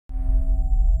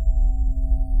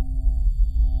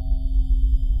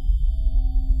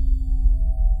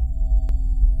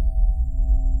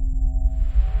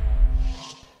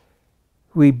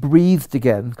we breathed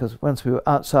again, because once we were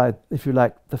outside, if you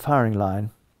like, the firing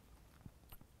line,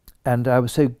 and I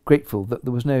was so grateful that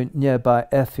there was no nearby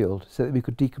airfield so that we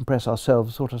could decompress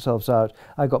ourselves, sort ourselves out.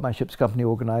 I got my ship's company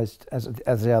organised, as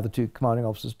the other two commanding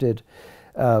officers did,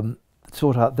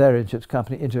 sort out their in-ship's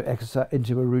company into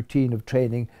a routine of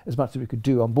training as much as we could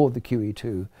do on board the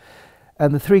QE2.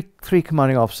 And the three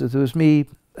commanding officers, there was me,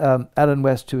 Alan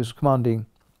West, who was commanding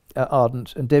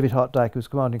Ardent, and David Hartdyke, who was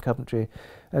commanding Coventry,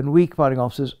 and we commanding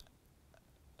officers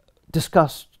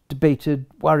discussed, debated,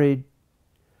 worried,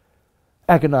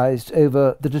 agonised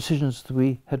over the decisions that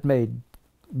we had made.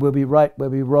 Were we right? Were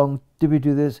we wrong? Did we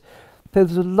do this? There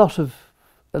was a lot of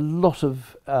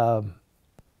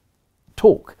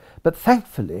talk, but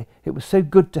thankfully it was so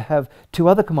good to have two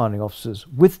other commanding officers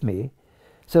with me,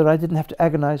 so that I didn't have to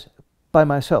agonise by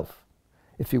myself,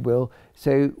 if you will.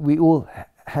 So we all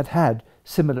had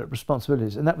similar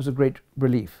responsibilities, and that was a great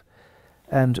relief.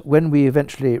 And when we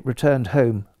eventually returned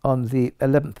home on the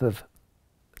 11th of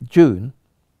June,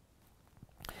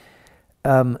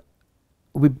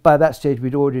 by that stage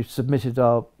we'd already submitted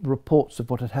our reports of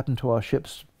what had happened to our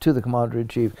ships to the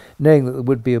Commander-in-Chief, knowing that there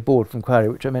would be a board from Quarry,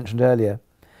 which I mentioned earlier.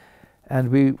 And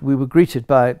we were greeted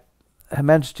by Her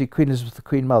Majesty Queen Elizabeth the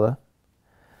Queen Mother,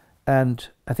 and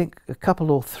I think a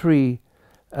couple or three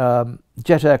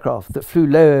jet aircraft that flew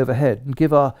low overhead and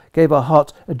gave our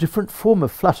hearts a different form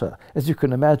of flutter, as you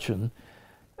can imagine.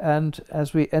 And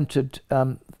as we entered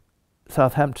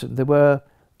Southampton, there were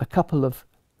a couple of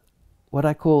what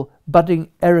I call budding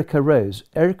Erica Rows.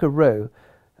 Erica Rowe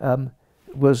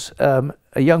was a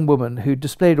young woman who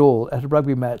displayed all at a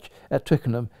rugby match at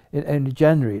Twickenham in only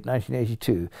January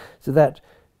 1982. So that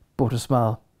brought a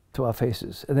smile to our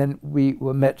faces. And then we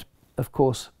were met, of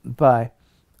course, by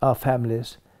our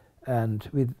families,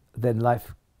 and then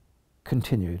life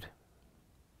continued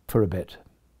for a bit.